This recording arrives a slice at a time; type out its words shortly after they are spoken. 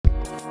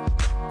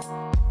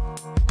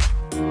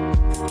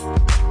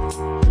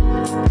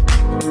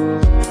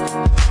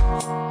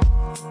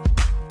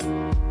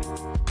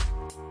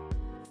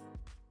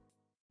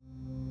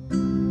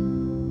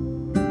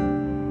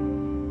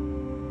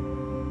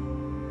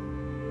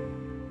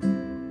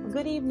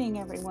good evening,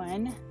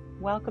 everyone.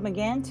 Welcome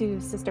again to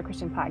Sister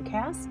Christian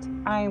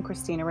Podcast. I am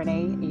Christina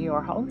Renee,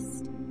 your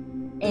host,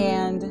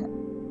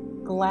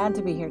 and glad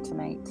to be here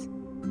tonight.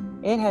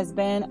 It has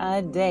been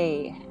a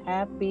day.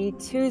 Happy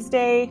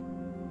Tuesday.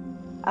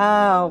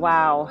 Oh,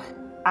 wow.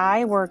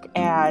 I work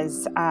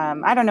as,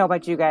 I don't know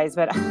about you guys,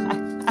 but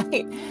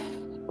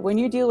when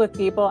you deal with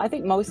people, I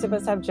think most of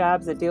us have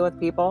jobs that deal with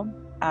people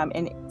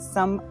in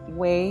some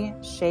way,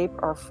 shape,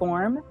 or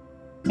form.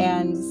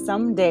 And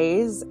some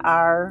days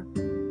are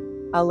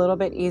a little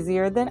bit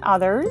easier than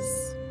others.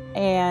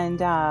 And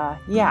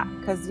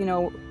because,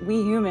 we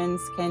humans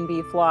can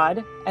be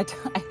flawed at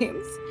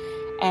times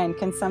and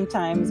can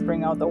sometimes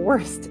bring out the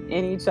worst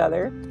in each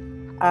other.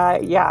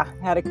 I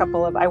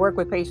work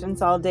with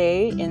patients all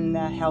day in the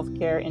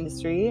healthcare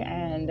industry.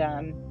 And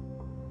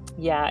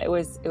it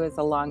was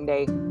a long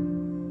day.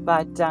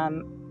 But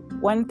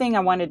one thing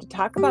I wanted to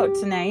talk about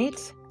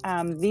tonight,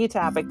 the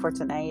topic for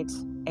tonight,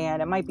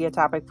 and it might be a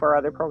topic for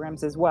other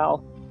programs as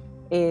well,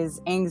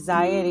 is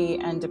anxiety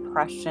and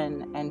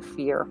depression and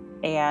fear.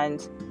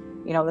 And,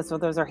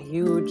 those are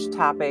huge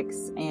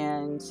topics.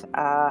 And,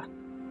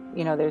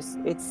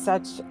 it's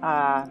such,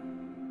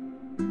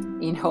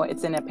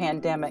 it's in a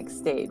pandemic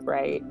state,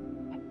 right?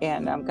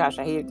 And I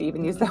hate to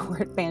even use the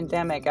word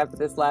pandemic after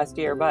this last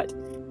year, but,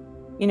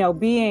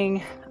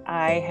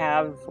 I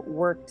have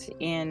worked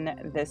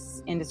in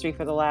this industry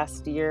for the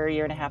last year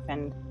and a half,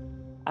 and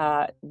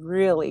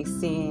really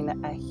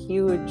seen a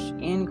huge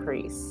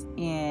increase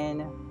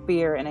in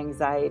fear and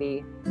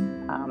anxiety,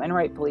 and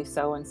rightfully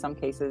so in some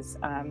cases,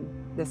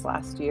 this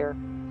last year.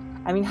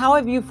 I mean, how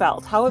have you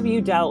felt? How have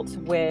you dealt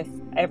with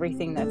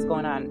everything that's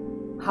going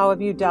on? How have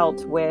you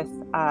dealt with,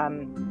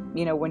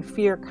 when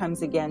fear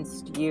comes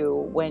against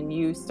you, when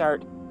you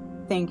start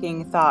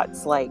thinking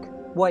thoughts like,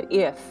 what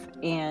if?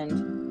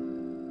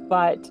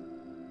 But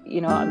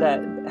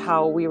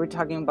how we were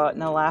talking about in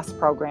the last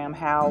program,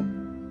 how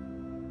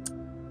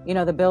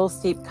the bills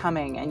keep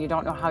coming and you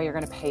don't know how you're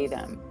going to pay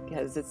them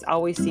because it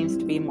always seems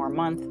to be more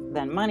month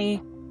than money,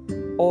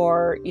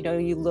 or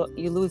you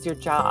lose your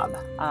job.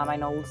 I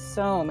know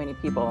so many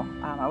people.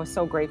 I was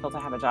so grateful to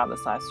have a job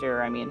this last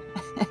year. I mean,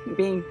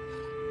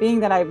 being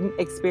that I've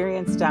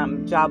experienced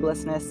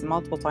joblessness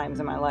multiple times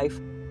in my life,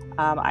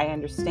 I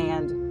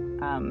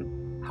understand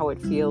how it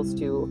feels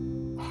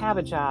to have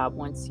a job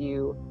once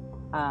you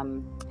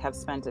have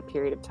spent a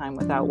period of time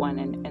without one,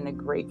 and the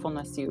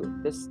gratefulness,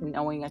 just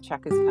knowing a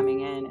check is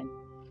coming in,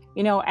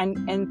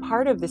 and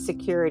part of the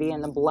security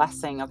and the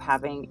blessing of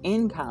having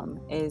income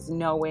is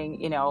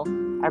knowing,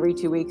 every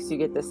 2 weeks you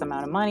get this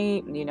amount of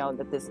money,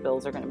 that this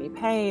bills are going to be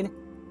paid.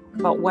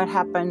 But what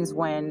happens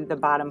when the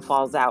bottom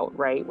falls out,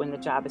 right? When the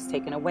job is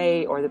taken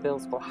away, or the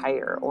bills go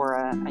higher, or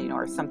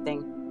or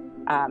something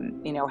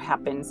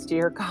happens to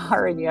your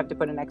car and you have to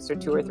put an extra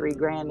 $2 or $3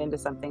 grand into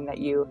something that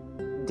you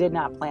did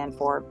not plan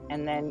for,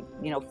 and then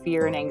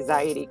fear and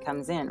anxiety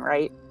comes in,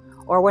 right?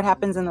 Or what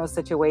happens in those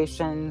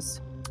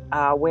situations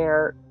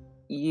where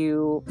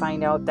you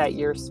find out that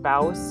your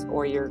spouse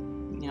or your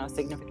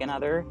significant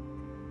other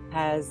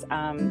has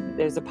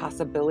there's a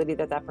possibility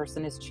that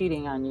person is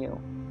cheating on you,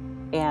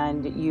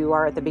 and you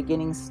are at the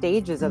beginning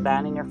stages of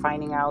that, and you're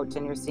finding out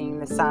and you're seeing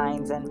the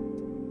signs,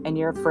 and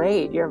you're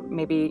afraid. You're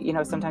maybe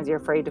sometimes you're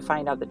afraid to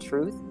find out the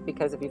truth,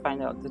 because if you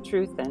find out the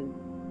truth, then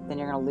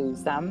you're going to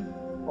lose them.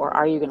 Or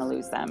are you going to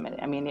lose them?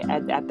 I mean,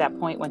 at that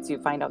point, once you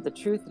find out the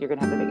truth, you're going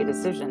to have to make a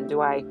decision.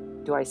 Do I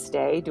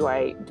stay? Do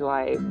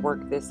I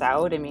work this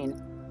out? I mean,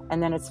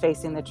 and then it's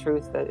facing the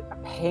truth, the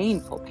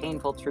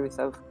painful truth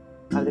of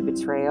the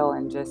betrayal,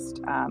 and just,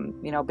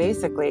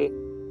 basically,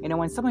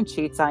 when someone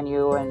cheats on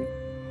you, and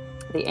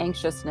the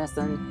anxiousness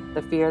and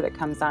the fear that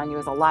comes on you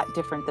is a lot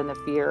different than the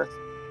fear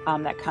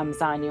that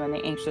comes on you, and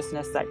the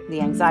anxiousness,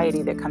 the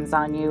anxiety that comes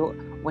on you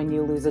when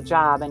you lose a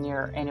job and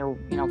your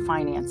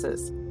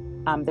finances.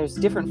 There's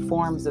different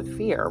forms of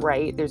fear,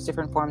 right? There's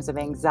different forms of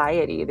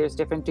anxiety. There's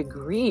different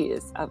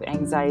degrees of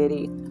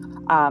anxiety.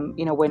 When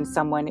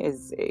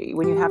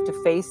you have to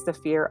face the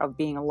fear of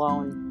being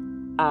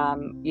alone,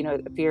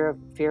 fear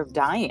of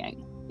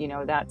dying,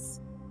 that's,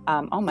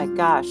 oh my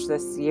gosh,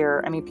 this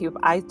year. I mean,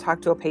 I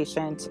talked to a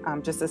patient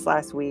just this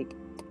last week,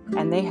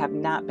 and they have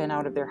not been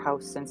out of their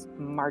house since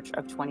March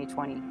of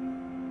 2020.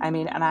 I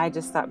mean, and I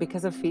just thought,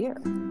 because of fear.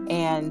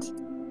 And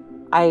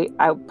I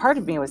part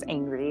of me was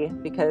angry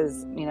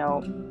because,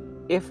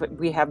 if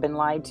we have been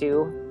lied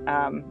to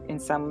in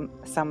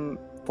some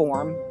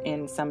form,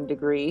 in some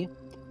degree,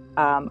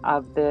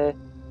 of the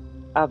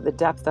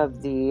depth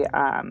of the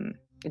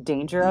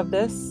danger of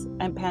this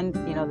and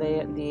of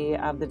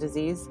the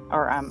disease,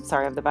 or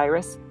of the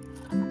virus.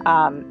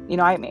 I'm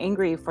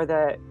angry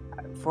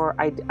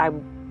I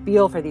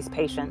feel for these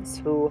patients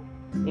who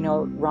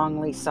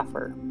wrongly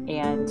suffer,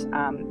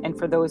 and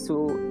for those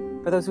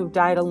who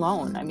died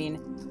alone. I mean,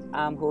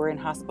 who were in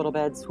hospital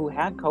beds, who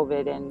had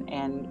COVID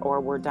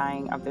or were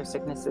dying of their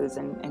sicknesses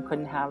and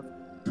couldn't have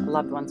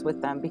loved ones with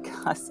them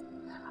because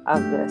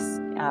of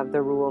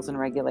the rules and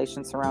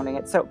regulations surrounding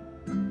it. So,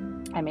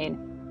 I mean,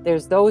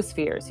 there's those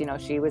fears.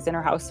 She was in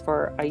her house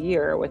for a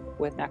year with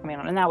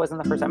Nakamenon, and that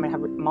wasn't the first time. I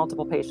have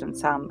multiple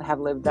patients have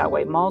lived that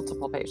way.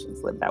 Multiple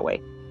patients lived that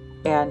way,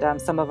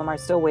 and some of them are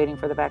still waiting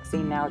for the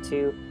vaccine now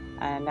too.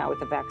 And now with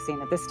the vaccine,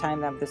 at this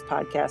time of this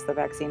podcast, the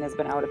vaccine has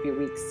been out a few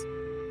weeks,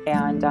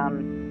 and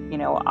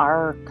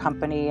our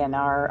company and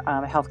our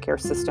healthcare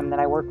system that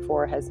I work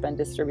for has been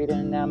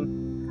distributing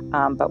them,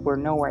 but we're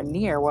nowhere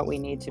near what we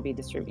need to be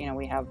distributing.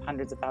 We have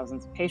hundreds of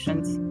thousands of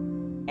patients,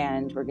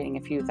 and we're getting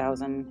a few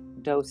thousand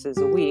doses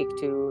a week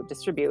to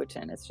distribute,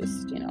 and it's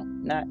just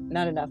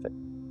not enough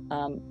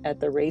at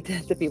the rate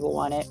that the people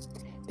want it,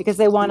 because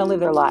they want to live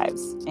their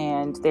lives,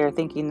 and they're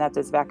thinking that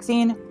this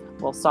vaccine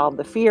will solve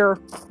the fear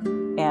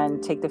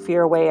and take the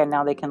fear away, and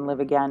now they can live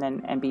again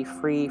and be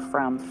free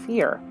from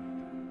fear,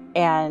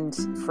 and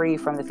free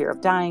from the fear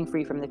of dying,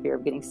 free from the fear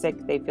of getting sick.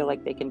 They feel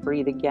like they can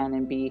breathe again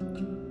and be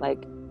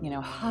like,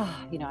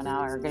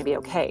 now we're going to be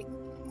okay.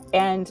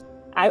 And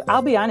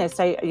I'll be honest,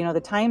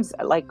 the times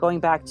like going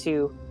back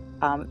to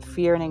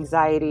fear and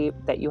anxiety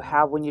that you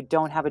have when you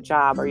don't have a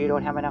job, or you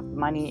don't have enough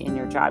money in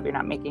your job, you're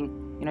not making,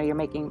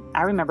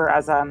 I remember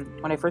as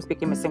when I first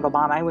became a single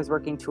mom, I was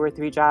working 2 or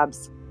 3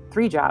 jobs for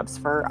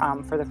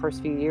the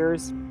first few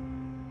years,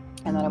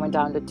 and then I went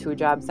down to 2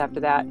 jobs after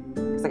that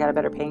because I got a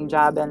better paying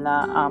job in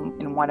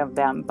one of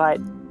them. But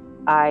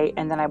I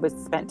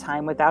spent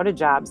time without a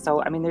job.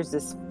 So there's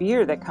this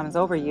fear that comes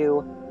over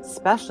you,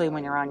 especially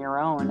when you're on your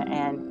own,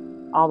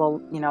 and all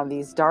the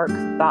these dark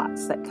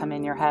thoughts that come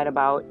in your head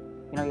about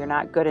you're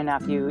not good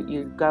enough.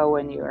 You go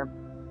and you're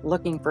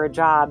looking for a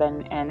job,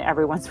 and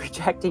everyone's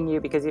rejecting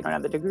you because you don't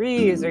have the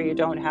degrees, or you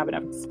don't have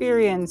enough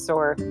experience,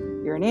 or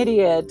you're an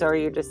idiot, or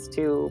you're just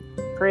too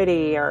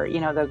pretty, or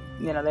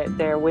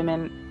there are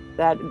women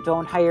that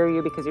don't hire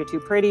you because you're too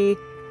pretty,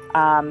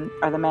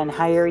 or the men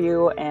hire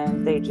you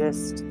and they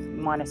just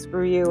want to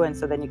screw you, and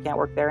so then you can't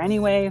work there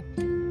anyway.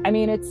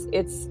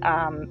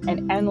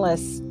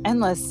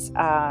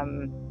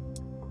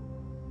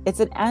 It's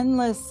an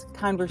endless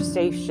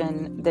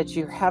conversation that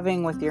you're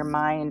having with your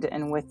mind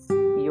and with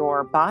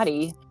your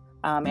body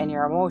and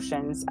your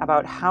emotions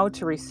about how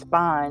to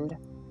respond,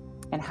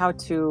 and how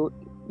to,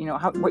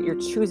 what you're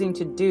choosing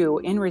to do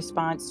in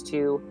response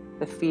to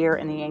the fear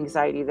and the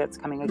anxiety that's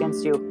coming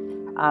against you.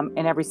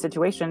 In every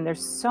situation,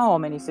 there's so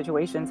many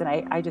situations, and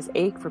I just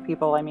ache for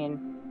people.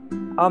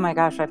 Oh my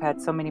gosh, I've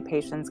had so many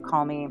patients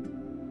call me,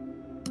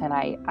 and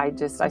I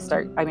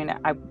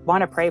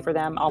want to pray for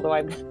them, although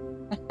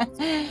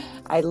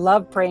I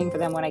love praying for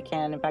them when I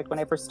can. In fact, when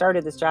I first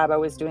started this job, I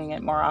was doing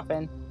it more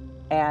often.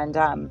 And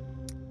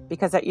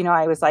because,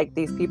 I was like,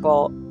 these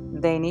people,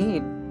 they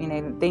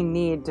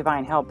need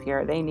divine help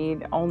here.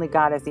 Only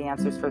God has the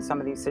answers for some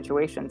of these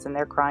situations. And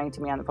they're crying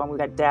to me on the phone. We've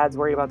got dads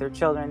worried about their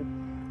children,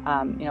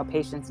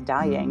 patients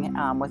dying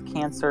with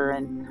cancer,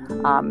 and,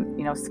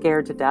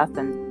 scared to death,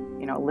 and,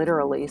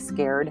 literally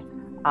scared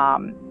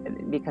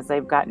because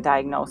they've got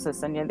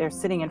diagnosis, and they're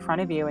sitting in front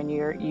of you, and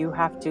you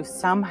have to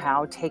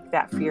somehow take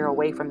that fear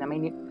away from them.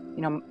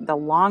 The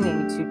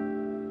longing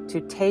to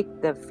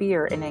take the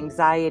fear and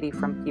anxiety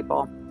from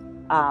people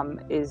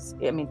is,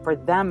 for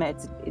them,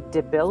 it's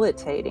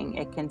debilitating.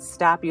 It can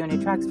stop you in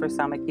your tracks. For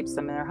some, it keeps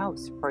them in their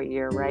house for a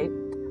year, right?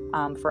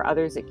 For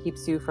others, it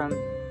keeps you from,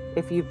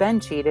 if you've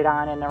been cheated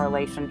on in a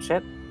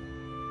relationship,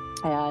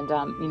 and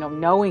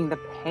knowing the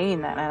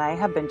pain that, and I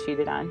have been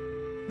cheated on.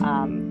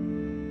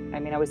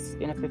 I was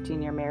in a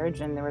 15-year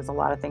marriage, and there was a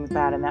lot of things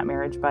bad in that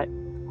marriage,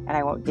 and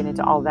I won't get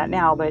into all of that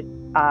now, but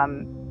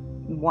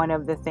one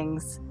of the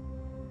things,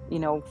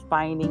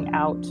 finding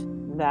out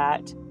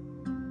that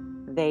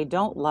they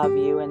don't love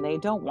you and they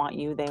don't want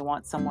you, they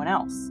want someone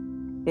else,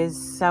 is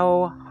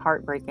so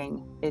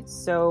heartbreaking. It's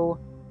so,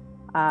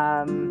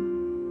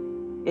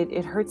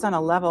 it hurts on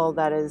a level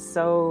that is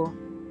so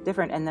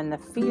different. And then the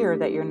fear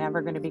that you're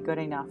never going to be good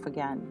enough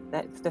again,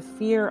 that the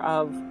fear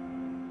of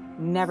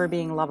never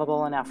being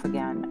lovable enough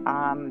again.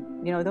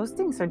 Those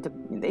things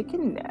they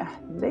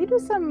do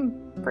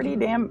some pretty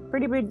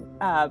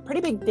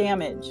big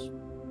damage.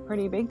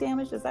 Pretty big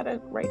damage. Is that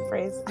a right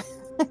phrase?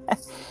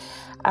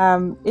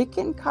 It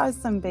can cause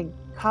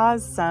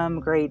some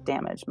great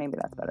damage. Maybe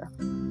that's better.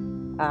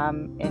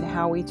 In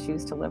how we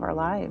choose to live our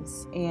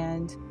lives.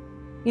 And,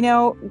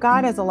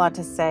 God has a lot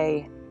to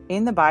say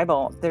in the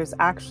Bible. There's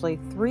actually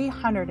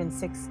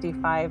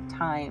 365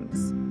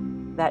 times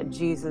that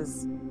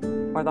Jesus,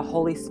 or the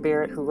Holy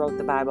Spirit who wrote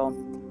the Bible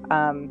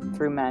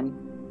through men,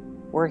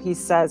 where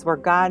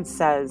God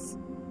says,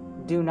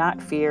 do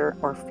not fear,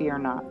 or fear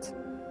not.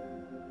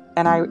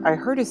 And I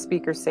heard a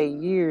speaker say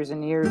years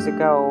and years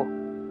ago,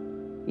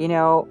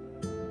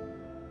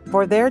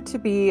 for there to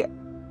be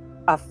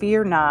a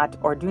fear not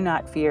or do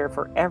not fear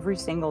for every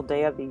single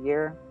day of the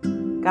year,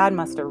 God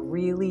must have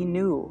really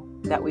knew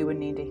that we would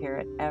need to hear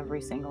it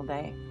every single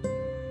day.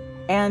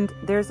 And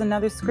there's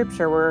another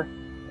scripture where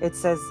it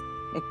says,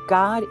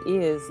 God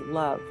is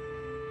love,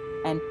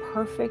 and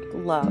perfect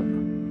love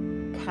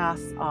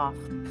casts off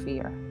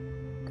fear,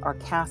 or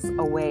casts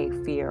away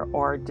fear,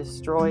 or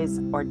destroys,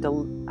 or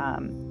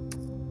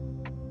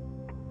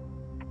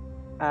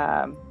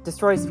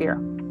destroys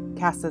fear,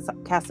 casts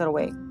it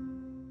away.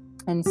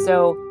 And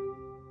so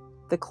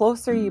the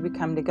closer you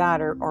become to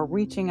God, or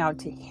reaching out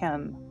to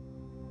Him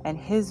and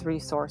His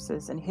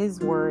resources and His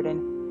word,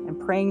 and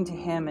praying to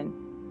Him,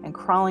 and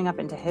crawling up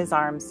into His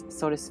arms,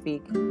 so to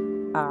speak,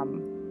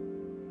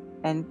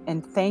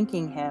 and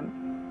thanking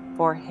Him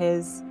for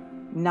His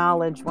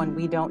knowledge when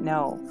we don't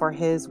know, for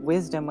His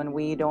wisdom when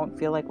we don't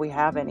feel like we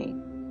have any,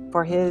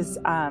 for His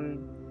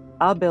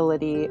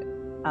ability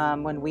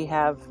when we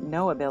have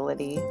no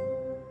ability,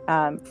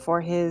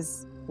 for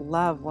His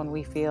love when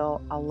we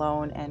feel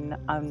alone and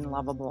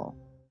unlovable,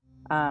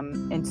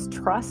 and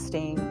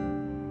trusting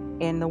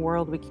in the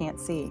world we can't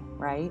see,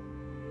 right?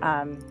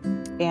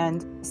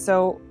 And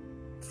so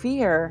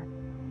fear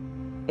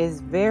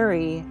is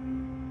very,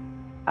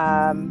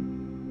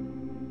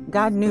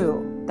 God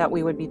knew that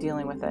we would be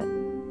dealing with it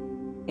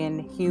in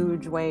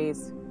huge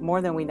ways, more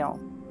than we know,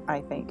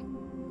 I think,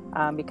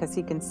 because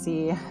He can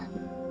see,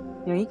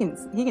 He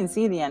can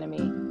see the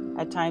enemy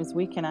at times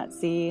we cannot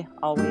see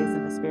always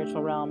in the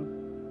spiritual realm.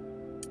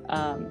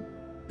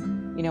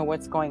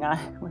 What's going on.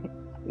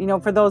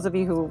 For those of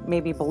you who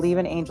maybe believe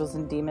in angels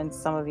and demons,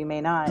 some of you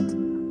may not,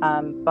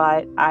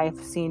 but I've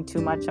seen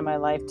too much in my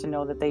life to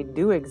know that they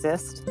do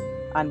exist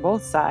on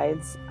both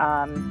sides.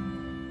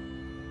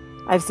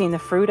 I've seen the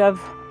fruit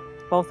of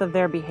both of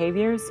their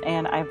behaviors,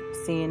 and I've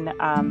seen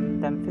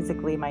them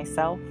physically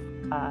myself,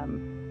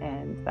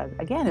 and that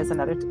again is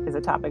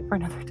a topic for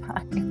another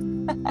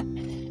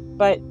time.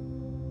 But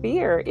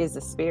fear is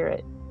a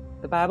spirit.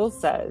 The Bible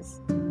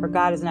says, "For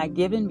God has not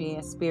given me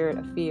a spirit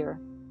of fear,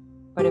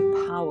 but of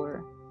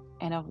power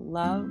and of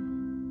love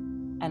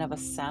and of a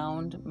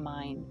sound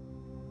mind."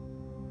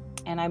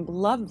 And I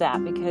love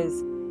that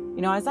because,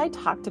 as I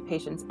talk to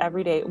patients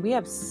every day, we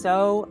have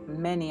so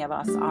many of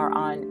us are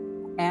on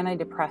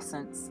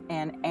antidepressants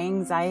and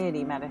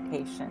anxiety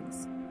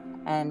medications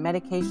and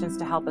medications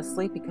to help us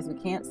sleep because we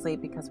can't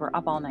sleep because we're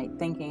up all night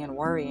thinking and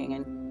worrying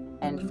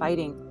and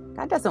fighting.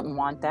 God doesn't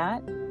want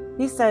that.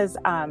 He says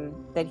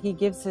that He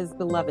gives His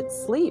beloved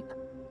sleep.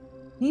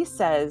 He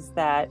says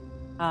that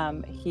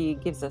He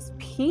gives us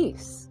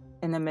peace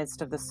in the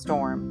midst of the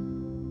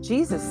storm.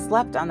 Jesus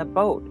slept on the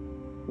boat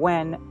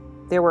when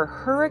there were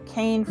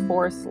hurricane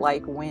force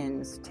like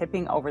winds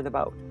tipping over the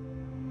boat.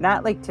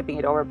 Not like tipping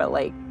it over, but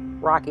like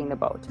rocking the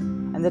boat.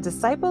 And the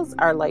disciples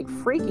are like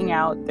freaking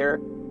out. They're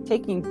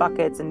taking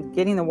buckets and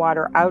getting the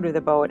water out of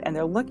the boat, and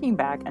they're looking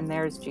back, and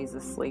there's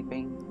Jesus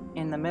sleeping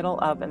in the middle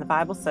of, and the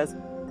Bible says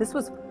this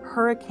was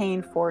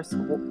hurricane force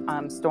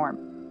storm.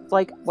 It's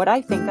like, what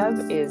I think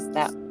of is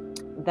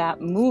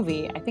that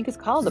movie, I think it's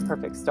called The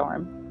Perfect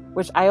Storm,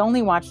 which I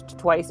only watched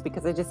twice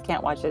because I just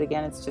can't watch it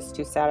again. It's just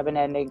too sad of an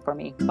ending for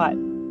me. But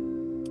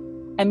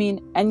I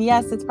mean, and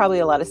yes, it's probably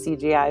a lot of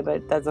CGI,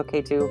 but that's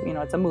okay too.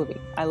 It's a movie.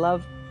 I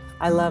love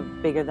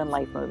bigger than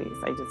life movies.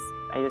 I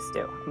just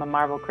do. I'm a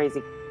Marvel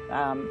crazy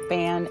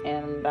fan,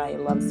 and I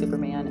love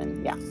Superman,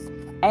 and yeah.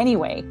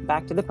 Anyway,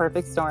 back to The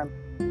Perfect Storm.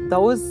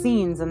 Those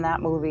scenes in that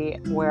movie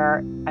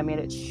where,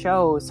 it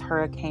shows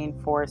hurricane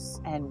force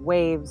and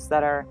waves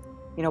that are,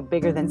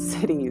 bigger than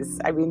cities.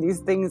 These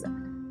things,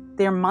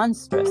 they're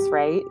monstrous,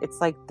 right?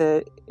 It's like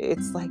the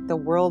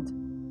world,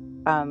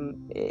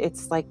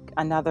 it's like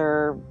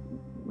another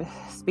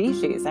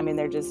species.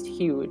 They're just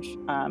huge.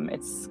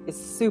 It's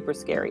super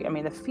scary.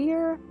 The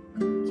fear,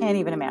 can't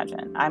even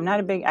imagine. I've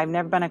never been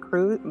on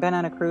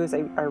a cruise. I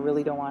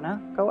really don't want to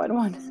go on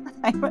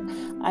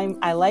one.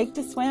 I like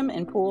to swim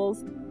in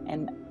pools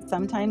and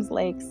sometimes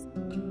lakes,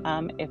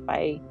 if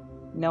I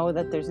know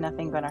that there's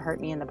nothing going to hurt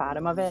me in the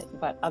bottom of it.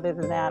 But other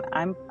than that,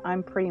 I'm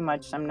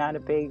not a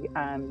big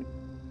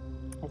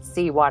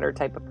seawater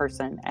type of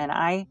person. And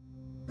I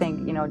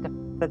think,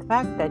 the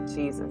fact that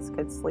Jesus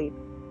could sleep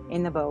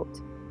in the boat,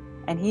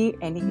 and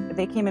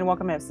they came and woke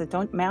him up and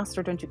said,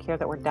 Master, don't you care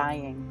that we're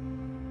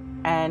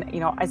dying? And,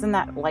 isn't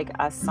that like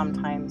us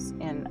sometimes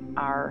in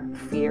our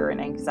fear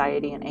and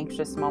anxiety and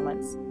anxious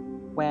moments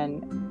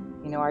when,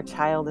 our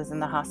child is in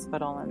the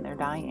hospital and they're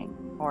dying,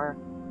 or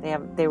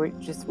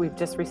we've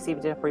just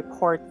received a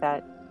report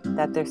that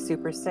they're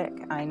super sick.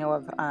 I know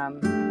of,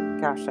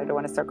 gosh, I don't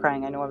want to start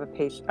crying. I know of a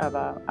patient, of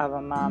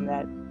a mom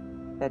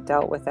that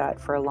dealt with that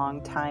for a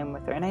long time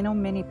with her. And I know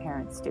many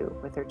parents do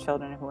with their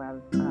children who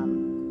have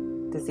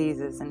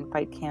diseases and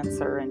fight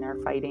cancer and are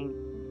fighting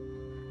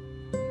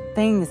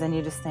things. And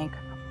you just think,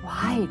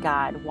 why,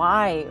 God?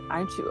 Why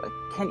aren't you?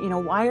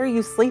 Why are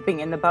you sleeping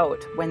in the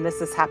boat when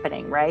this is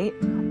happening, right?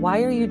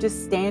 Why are you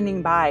just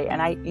standing by?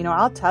 And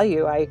I'll tell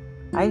you, I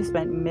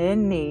spent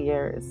many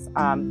years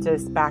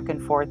just back and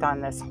forth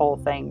on this whole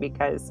thing,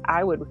 because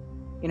I would,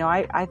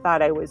 I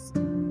thought I was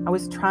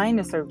trying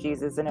to serve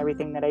Jesus in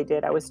everything that I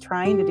did. I was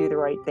trying to do the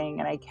right thing,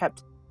 and I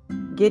kept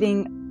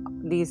getting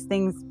these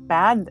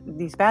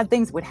bad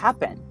things would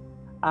happen,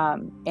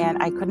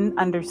 and I couldn't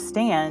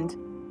understand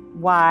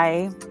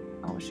why.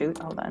 Oh shoot,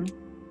 hold on.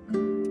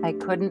 I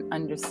couldn't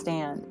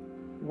understand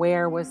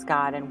where was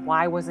God and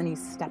why wasn't He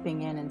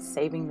stepping in and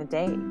saving the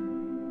day?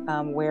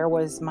 Where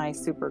was my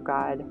super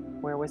God?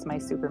 Where was my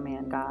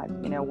Superman God?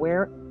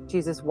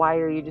 Jesus, why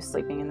are you just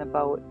sleeping in the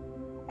boat?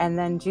 And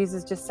then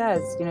Jesus just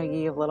says,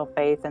 ye of little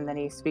faith. And then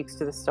he speaks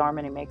to the storm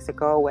and he makes it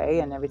go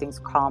away and everything's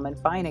calm and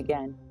fine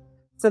again.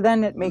 So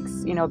then it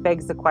makes,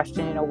 begs the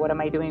question, what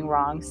am I doing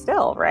wrong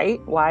still, right?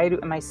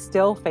 Am I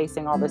still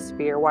facing all this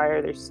fear? Why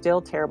are there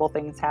still terrible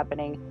things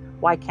happening?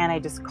 Why can't I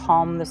just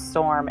calm the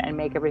storm and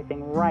make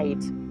everything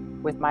right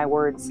with my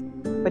words?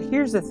 But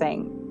here's the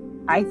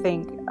thing. I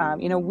think,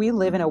 we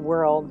live in a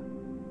world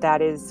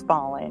that is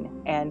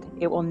fallen, and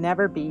it will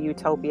never be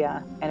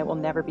utopia, and it will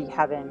never be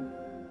heaven.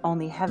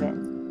 Only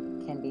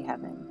heaven can be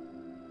heaven.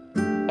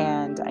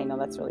 And I know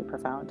that's really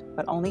profound,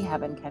 but only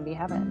heaven can be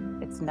heaven.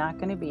 It's not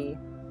going to be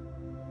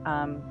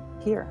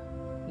here.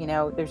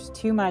 There's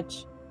too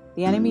much.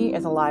 The enemy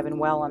is alive and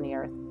well on the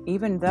earth.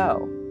 Even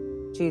though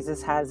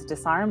Jesus has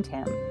disarmed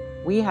him,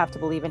 we have to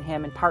believe in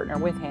him and partner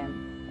with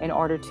him in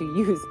order to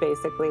use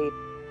basically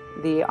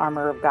the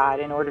armor of God.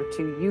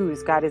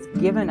 God has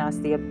given us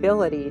the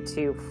ability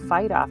to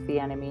fight off the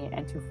enemy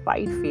and to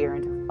fight fear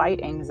and to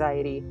fight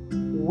anxiety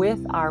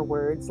with our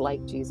words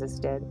like Jesus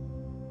did,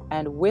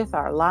 and with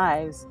our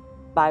lives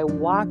by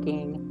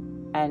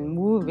walking and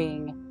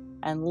moving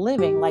and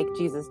living like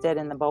Jesus did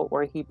in the boat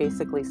where he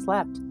basically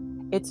slept.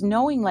 It's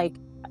knowing, like,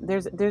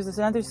 there's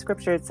another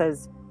scripture. It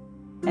says,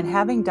 and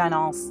having done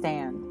all,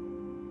 stand.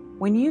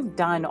 When you've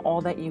done all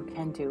that you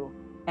can do,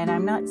 and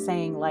I'm not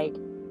saying like,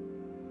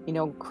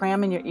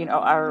 cramming your,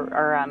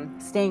 or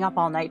staying up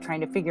all night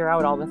trying to figure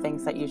out all the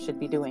things that you should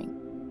be doing.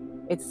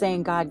 It's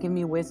saying, God, give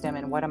me wisdom,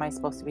 and what am I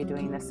supposed to be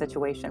doing in this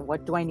situation?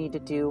 What do I need to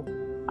do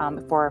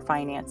for our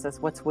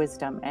finances? What's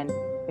wisdom? And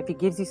if he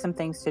gives you some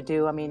things to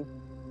do,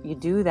 you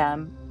do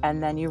them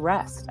and then you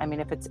rest.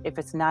 If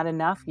it's not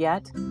enough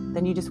yet,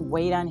 then you just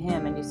wait on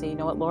him and you say, you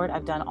know what, Lord,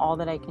 I've done all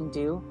that I can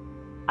do.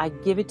 I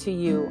give it to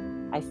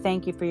you. I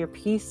thank you for your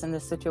peace in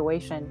this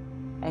situation.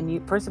 And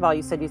you, first of all,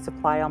 you said you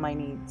supply all my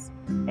needs,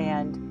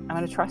 and I'm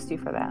going to trust you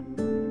for that.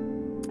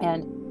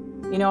 And,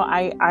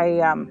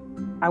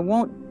 I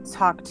won't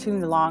talk too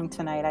long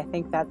tonight. I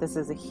think that this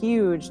is a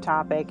huge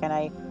topic,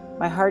 and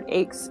my heart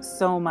aches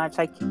so much.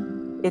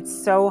 It's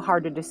so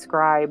hard to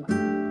describe.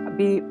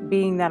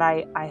 Being that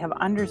I have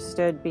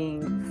understood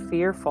being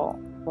fearful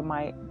for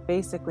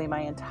basically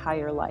my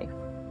entire life.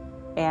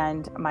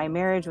 And my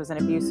marriage was an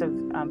abusive,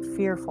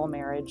 fearful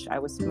marriage. I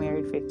was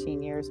married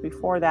 15 years.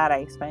 Before that,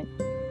 I spent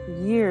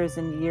years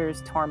and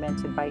years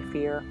tormented by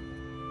fear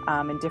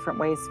in different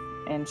ways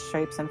and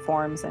shapes and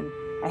forms. And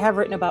I have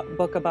written a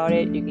book about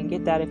it. You can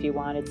get that if you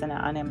want. It's on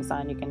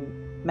Amazon. You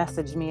can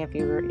message me if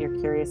you're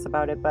curious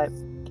about it. But,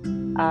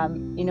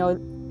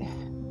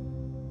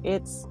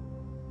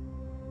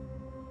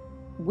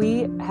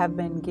 we have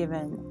been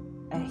given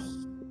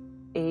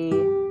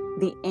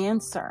the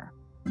answer,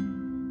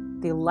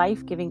 the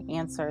life-giving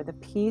answer, the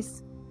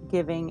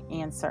peace-giving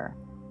answer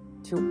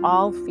to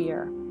all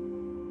fear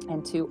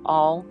and to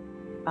all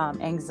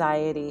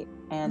anxiety,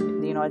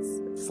 and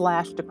it's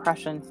 /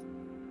 depression,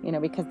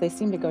 because they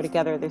seem to go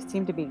together. They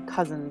seem to be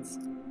cousins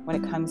when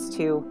it comes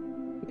to,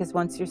 because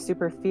once you're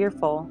super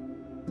fearful,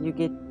 you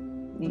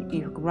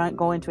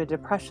go into a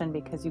depression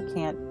because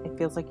it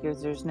feels like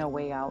there's no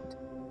way out.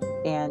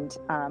 And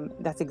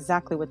that's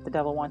exactly what the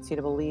devil wants you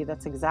to believe.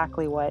 That's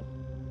exactly what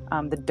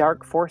the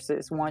dark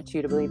forces want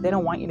you to believe. They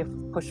don't want you to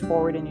push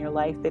forward in your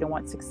life. They don't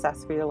want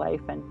success for your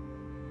life.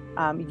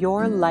 And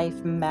your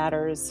life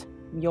matters.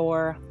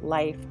 Your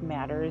life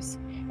matters.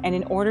 And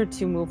in order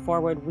to move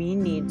forward, you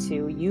need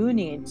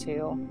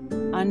to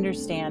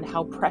understand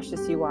how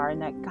precious you are,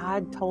 and that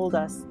God told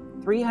us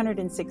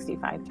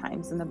 365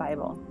 times in the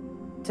Bible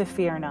to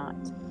fear not,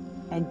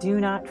 and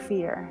do not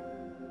fear.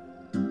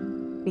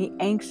 Be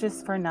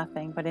anxious for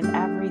nothing, but in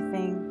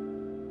everything,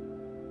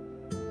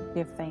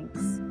 give thanks.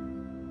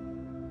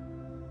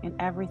 In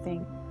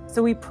everything.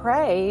 So we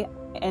pray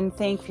and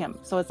thank him.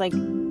 So it's like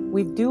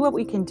we do what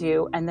we can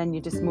do, and then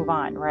you just move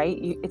on, right?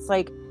 It's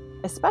like,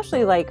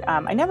 especially like,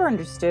 I never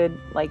understood,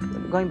 like,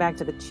 going back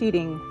to the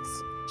cheating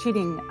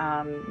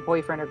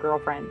boyfriend or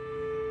girlfriend.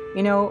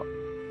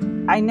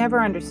 I never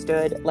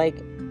understood,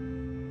 like,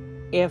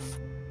 if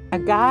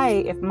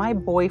my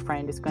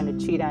boyfriend is going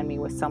to cheat on me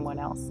with someone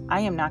else,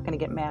 I am not going to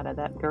get mad at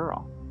that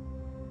girl.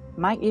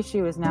 My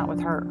issue is not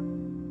with her.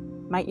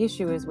 My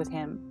issue is with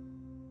him.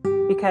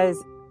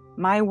 Because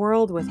my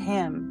world with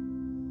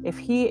him, if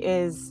he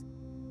is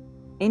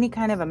any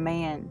kind of a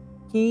man,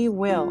 he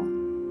will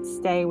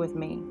stay with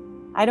me.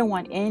 I don't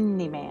want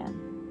any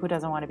man who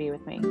doesn't want to be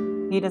with me.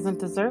 He doesn't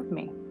deserve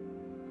me.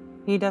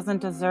 He doesn't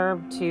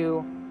deserve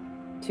to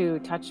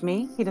touch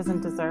me. He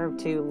doesn't deserve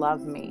to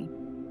love me.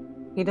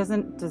 He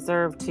doesn't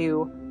deserve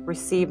to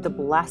receive the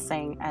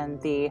blessing and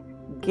the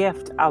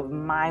gift of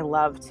my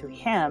love to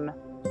him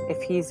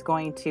if he's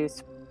going to,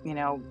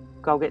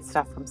 go get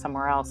stuff from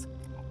somewhere else.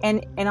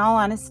 And in all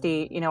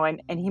honesty,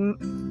 and he,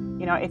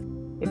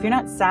 if you're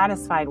not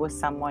satisfied with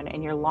someone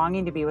and you're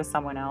longing to be with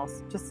someone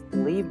else, just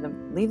leave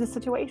the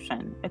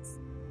situation. It's,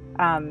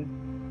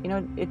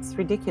 it's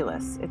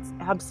ridiculous. It's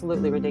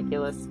absolutely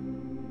ridiculous.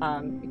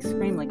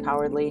 Extremely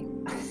cowardly,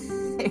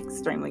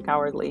 extremely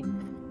cowardly.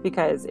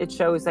 Because it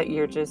shows that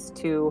you're just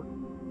too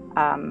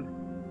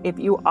if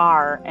you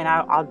are, and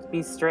I'll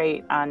be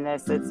straight on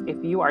this, it's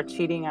if you are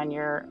cheating on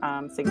your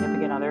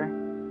significant other,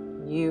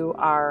 you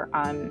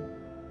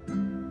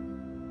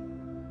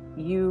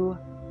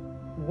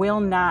will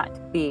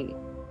not be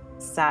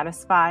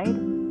satisfied.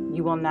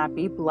 You will not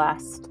be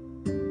blessed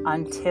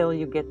until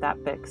you get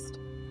that fixed.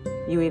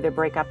 You either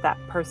break up that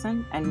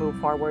person and move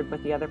forward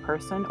with the other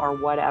person or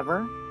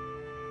whatever,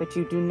 but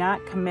you do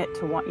not commit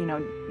to one,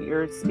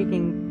 you're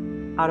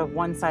speaking out of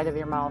one side of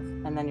your mouth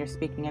and then you're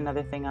speaking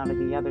another thing out of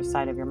the other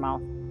side of your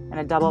mouth. And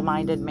a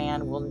double-minded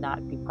man will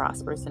not be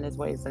prosperous in his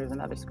ways. There's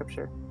another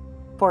scripture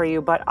for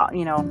you, but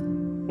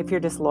if you're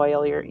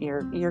disloyal,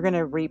 you're going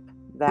to reap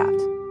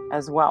that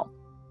as well.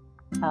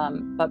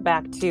 But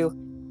back to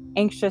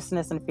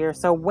anxiousness and fear.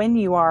 So when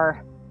you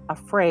are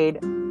afraid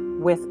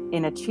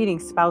in a cheating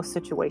spouse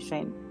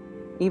situation,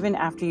 even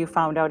after you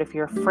found out, if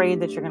you're afraid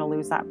that you're going to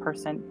lose that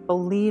person,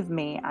 believe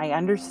me, I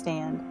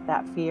understand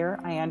that fear.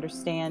 I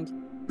understand,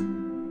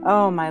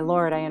 oh my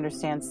Lord, I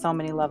understand so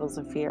many levels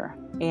of fear.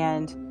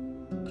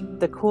 And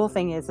the cool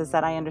thing is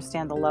that I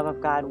understand the love of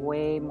God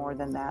way more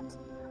than that.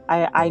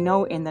 I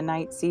know in the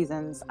night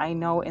seasons, I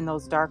know in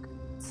those dark,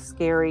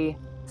 scary,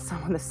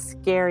 some of the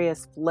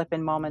scariest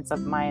flipping moments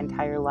of my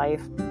entire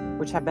life,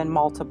 which have been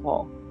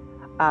multiple.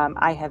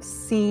 I have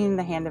seen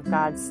the hand of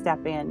God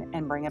step in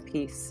and bring a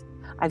peace.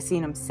 I've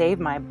seen him save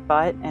my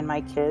butt and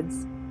my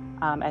kids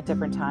at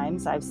different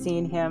times. I've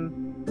seen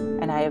him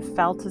and I have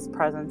felt his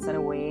presence in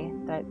a way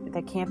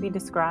that can't be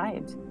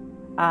described.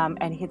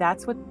 And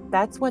that's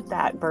what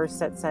that verse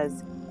that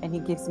says, and he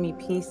gives me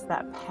peace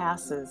that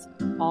passes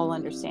all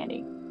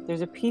understanding.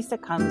 There's a peace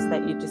that comes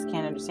that you just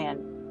can't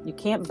understand. You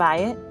can't buy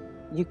it.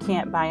 You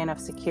can't buy enough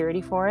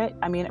security for it.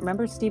 I mean,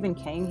 remember Stephen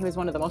King? He was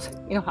one of the most,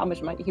 how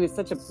much money, he was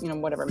such a,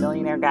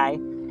 millionaire guy.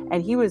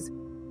 And he was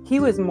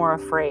more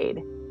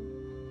afraid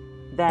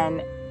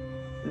than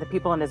the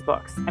people in his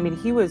books. I mean,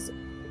 he was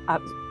a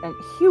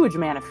huge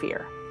man of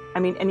fear. I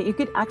mean, and you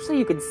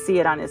could see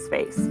it on his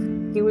face.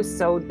 He was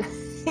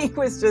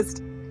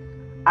just,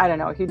 I don't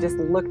know, he just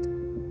looked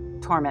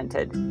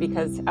tormented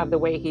because of the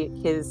way he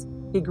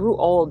grew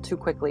old too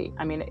quickly.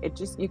 I mean,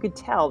 you could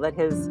tell that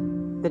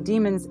the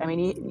demons, I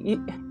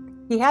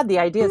mean, he had the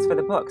ideas for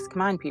the books.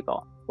 Come on,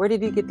 people. Where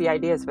did he get the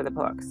ideas for the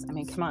books? I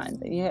mean, come on.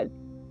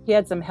 He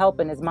had some help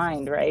in his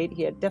mind, right?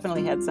 He had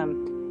definitely had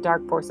some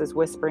dark forces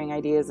whispering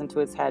ideas into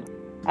his head,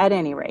 at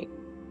any rate.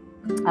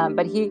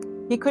 But he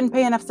couldn't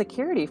pay enough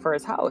security for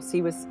his house.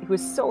 He was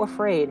so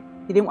afraid.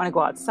 He didn't want to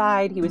go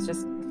outside. He was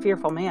just a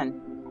fearful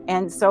man.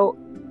 And so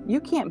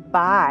you can't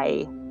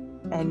buy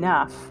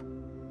enough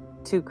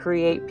to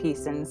create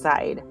peace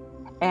inside.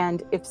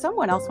 And if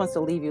someone else wants to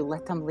leave you,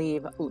 let them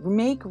leave.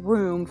 Make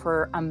room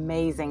for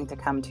amazing to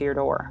come to your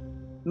door.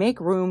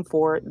 Make room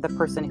for the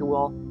person who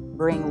will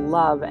bring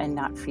love and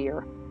not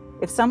fear.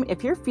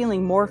 If you're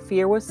feeling more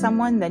fear with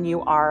someone than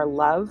you are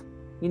love,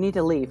 you need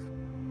to leave.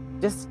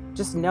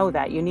 Just know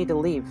that you need to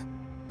leave.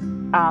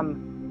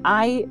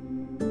 I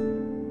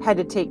had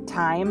to take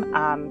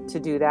time to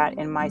do that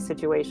in my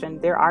situation.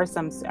 There are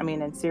some,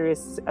 in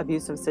serious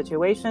abusive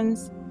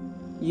situations,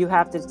 you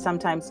have to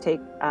sometimes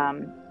take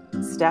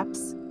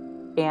steps,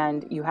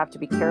 and you have to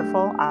be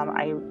careful.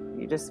 I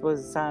just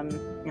was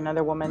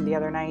another woman the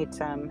other night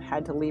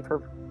had to leave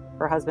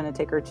her husband and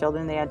take her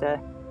children. They had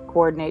to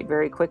coordinate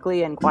very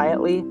quickly and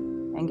quietly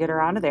and get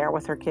her out of there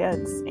with her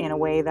kids in a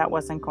way that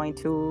wasn't going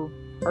to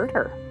hurt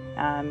her,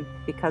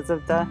 because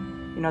of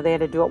they had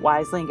to do it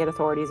wisely and get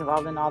authorities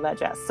involved and all that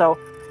jazz. So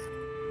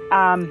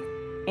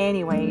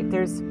anyway,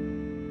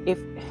 if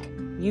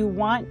you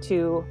want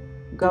to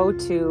go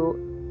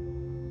to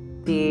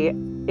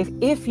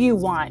if you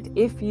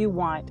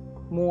want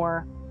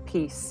more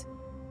peace,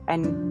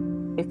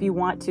 and if you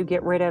want to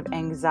get rid of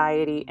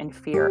anxiety and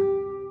fear,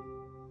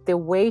 the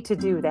way to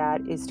do that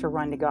is to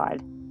run to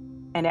God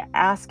and to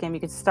ask him. You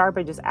can start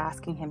by just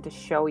asking him to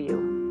show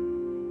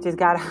you. Just,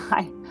 God,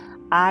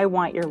 I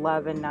want your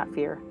love and not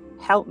fear.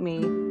 Help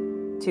me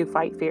to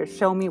fight fear.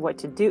 Show me what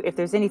to do. If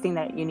there's anything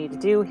that you need to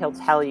do, he'll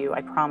tell you.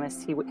 I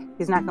promise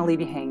he's not going to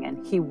leave you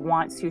hanging. He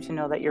wants you to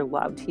know that you're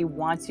loved. He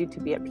wants you to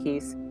be at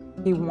peace.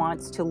 He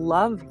wants to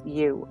love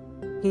you.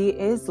 He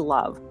is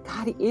love.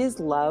 God is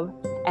love.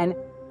 And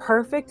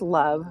perfect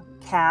love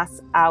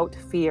casts out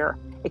fear.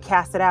 It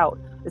casts it out.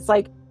 It's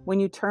like when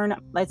you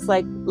let's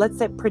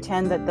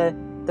pretend that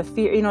the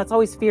fear, it's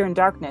always fear and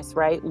darkness,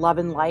 right? Love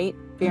and light,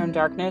 fear and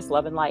darkness,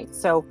 love and light.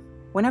 So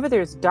whenever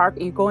there's dark,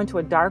 you go into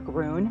a dark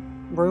room,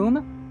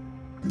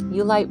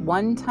 you light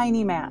one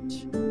tiny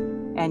match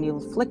and you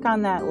flick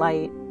on that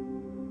light,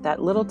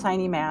 that little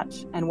tiny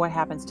match, and what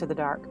happens to the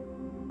dark?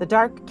 The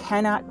dark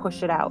cannot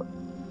push it out.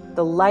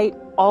 The light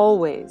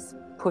always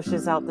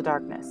pushes out the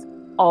darkness.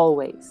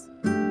 Always.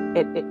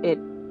 It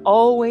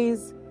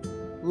always,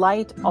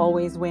 light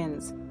always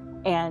wins.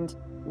 And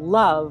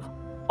love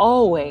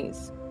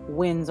always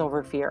wins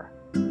over fear.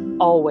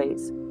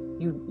 Always.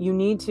 You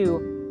need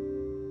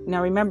to,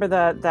 now remember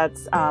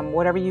that's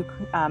whatever you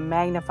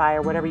magnify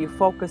or whatever you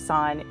focus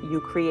on,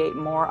 you create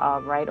more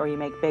of, right? Or you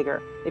make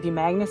bigger. If you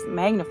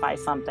magnify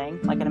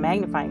something, like in a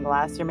magnifying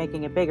glass, you're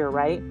making it bigger,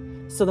 right?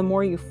 So the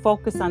more you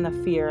focus on the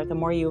fear, the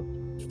more you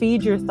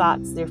feed your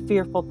thoughts, your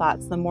fearful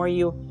thoughts, the more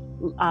you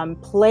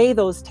play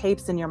those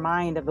tapes in your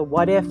mind of the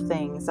what if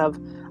things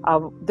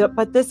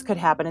but this could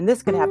happen and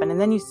this could happen. And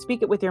then you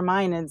speak it with your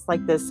mind, and it's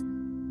like this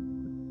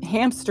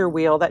hamster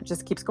wheel that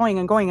just keeps going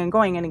and going and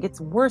going, and it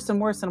gets worse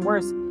and worse and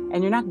worse,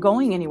 and you're not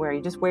going anywhere.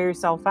 You just wear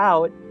yourself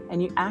out,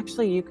 and you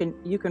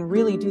can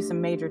really do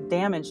some major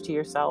damage to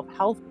yourself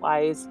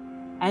health-wise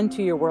and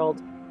to your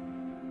world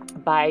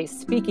by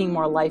speaking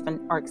more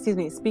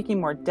speaking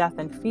more death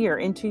and fear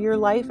into your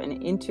life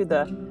and into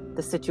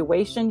the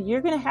situation.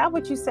 You're going to have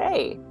what you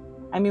say.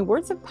 I mean,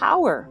 words have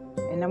power,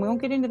 and then we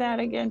won't get into that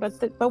again,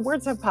 but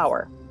words have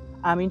power.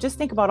 I mean, just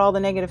think about all the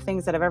negative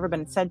things that have ever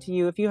been said to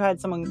you. If you had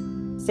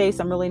someone say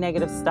some really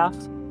negative stuff,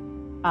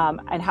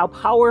 and how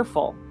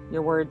powerful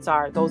your words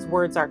are, those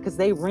words are, because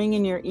they ring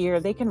in your ear.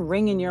 They can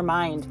ring in your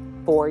mind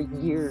for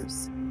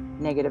years,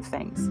 negative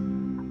things.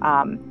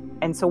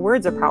 And so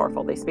words are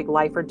powerful. They speak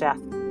life or death.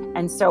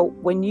 And so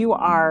when you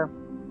are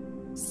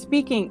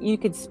speaking, you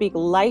could speak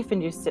life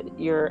into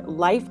your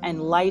life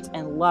and light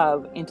and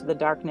love into the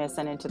darkness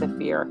and into the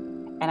fear.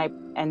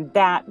 And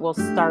that will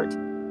start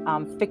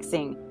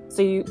fixing.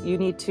 So you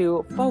need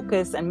to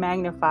focus and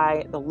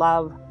magnify the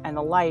love and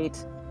the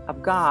light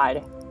of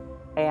God,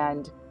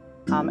 and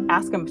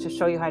ask him to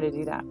show you how to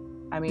do that.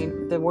 I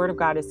mean, the Word of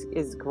God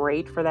is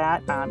great for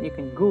that. You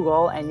can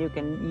Google and you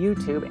can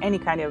YouTube any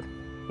kind of,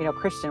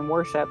 Christian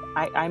worship.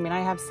 I mean, I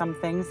have some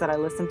things that I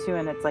listen to,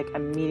 and it's like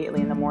immediately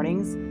in the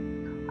mornings,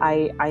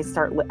 I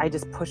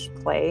just push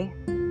play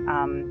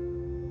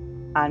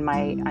on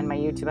my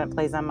YouTube, and it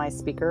plays on my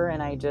speaker,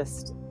 and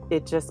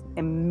it just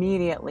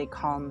immediately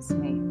calms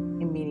me.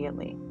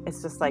 Immediately.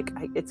 It's just like,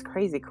 it's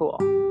crazy cool.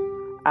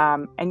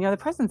 And the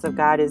presence of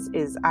God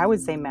is I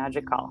would say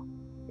magical.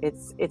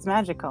 It's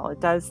magical. It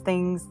does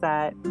things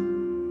that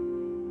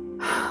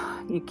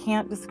you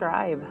can't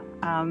describe.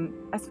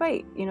 That's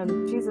why,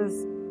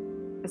 Jesus,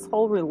 this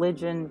whole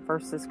religion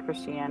versus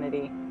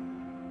Christianity,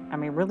 I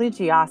mean,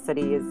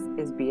 religiosity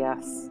is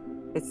BS.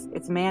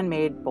 It's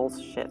man-made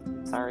bullshit.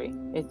 Sorry.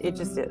 It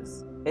just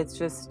is. It's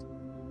just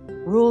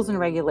rules and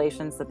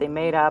regulations that they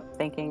made up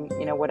thinking,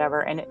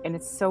 whatever. And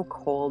it's so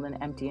cold and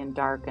empty and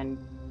dark, and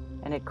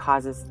it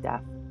causes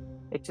death.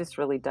 It just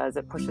really does.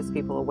 It pushes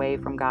people away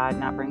from God,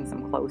 not brings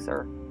them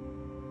closer.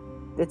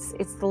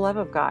 It's the love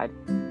of God.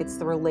 It's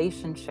the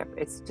relationship.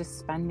 It's just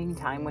spending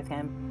time with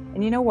him.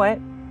 And you know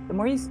what? The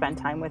more you spend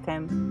time with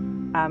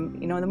him,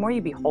 the more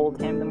you behold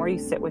him, the more you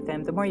sit with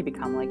him, the more you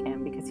become like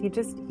him, because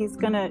he's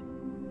gonna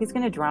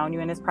drown you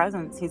in his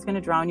presence. He's gonna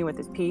drown you with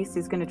his peace.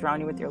 He's gonna drown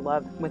you with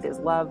his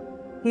love.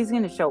 He's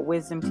gonna show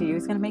wisdom to you.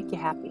 He's gonna make you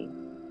happy.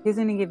 He's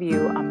gonna give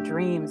you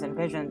dreams and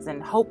visions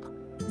and hope.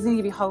 He's gonna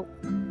give you hope.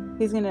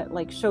 He's gonna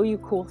show you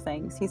cool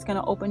things. He's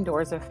gonna open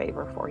doors of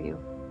favor for you.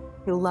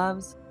 He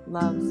loves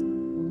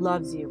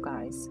you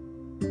guys.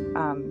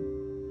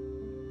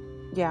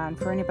 And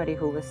for anybody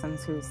who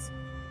listens,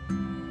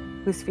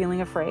 who's feeling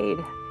afraid,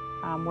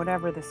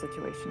 whatever the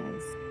situation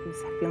is,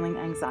 who's feeling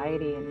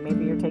anxiety, and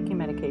maybe you're taking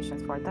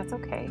medications for it, that's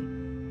okay.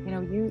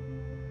 You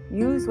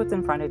use what's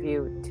in front of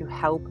you to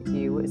help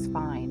you is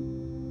fine.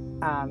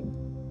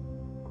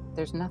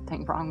 There's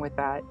nothing wrong with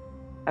that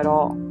at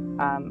all.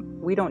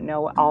 We don't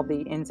know all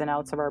the ins and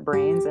outs of our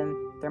brains, and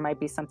there might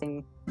be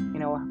something,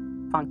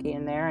 funky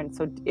in there. And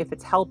so if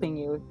it's helping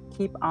you,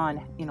 keep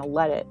on,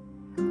 let it.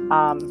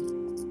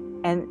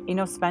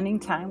 And, spending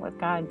time with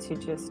God to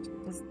just,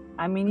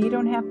 you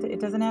don't have to, it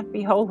doesn't have to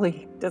be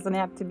holy. It doesn't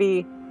have to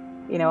be,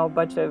 a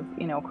bunch of,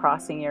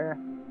 crossing your,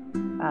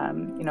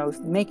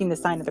 making the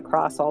sign of the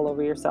cross all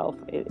over yourself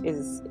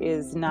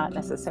is not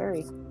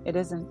necessary. It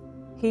isn't.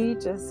 He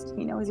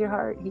knows your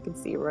heart. He can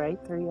see right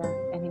through you,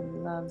 and he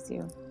loves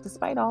you.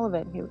 Despite all of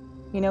it,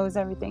 he knows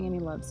everything, and he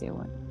loves you.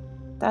 And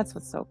that's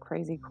what's so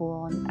crazy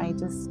cool. And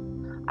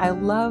I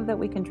love that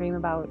we can dream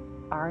about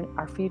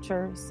our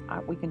futures.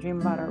 We can dream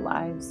about our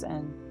lives,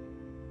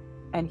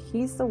 and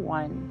he's the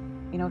one,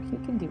 he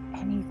can do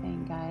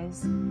anything,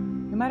 guys.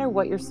 No matter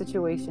what your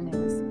situation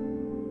is,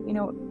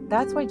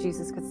 that's why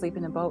Jesus could sleep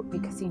in the boat,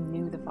 because he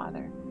knew the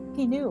Father.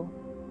 He knew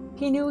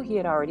he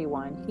had already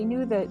won. He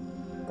knew that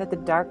the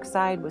dark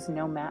side was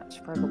no match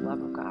for the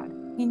love of God.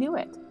 He knew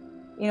it.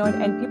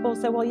 And people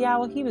say,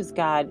 well, he was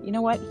God. You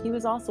know what? He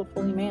was also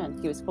fully man.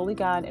 He was fully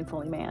God and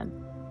fully man.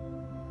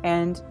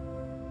 And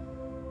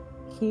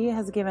he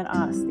has given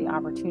us the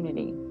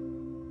opportunity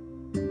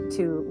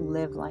to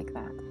live like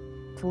that,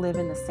 to live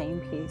in the same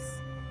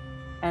peace.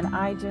 And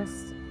I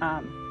just,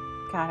 God,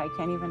 I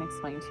can't even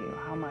explain to you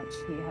how much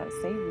he has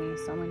saved me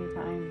so many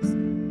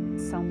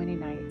times, so many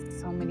nights,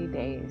 so many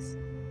days,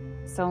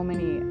 so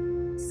many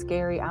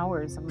scary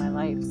hours of my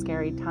life,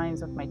 scary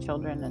times with my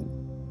children. And,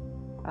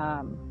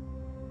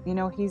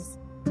 he's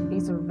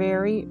a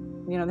very,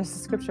 this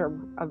is scripture,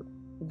 a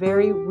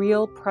very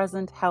real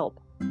present help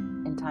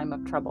in time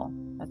of trouble.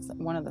 That's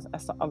one of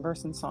a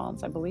verse in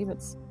Psalms. I believe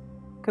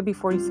could be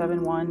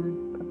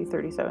 47:1, could be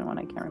 37:1.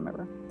 I can't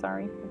remember.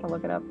 Sorry, I have to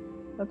look it up.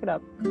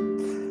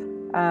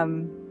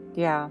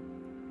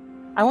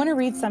 I want to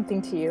read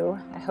something to you.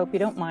 I hope you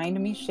don't mind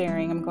me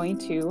sharing. I'm going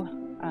to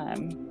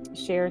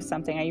share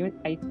something. I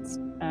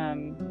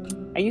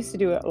used to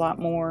do it a lot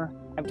more.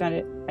 I've done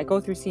it. I go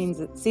through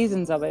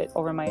seasons of it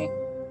over my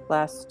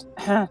last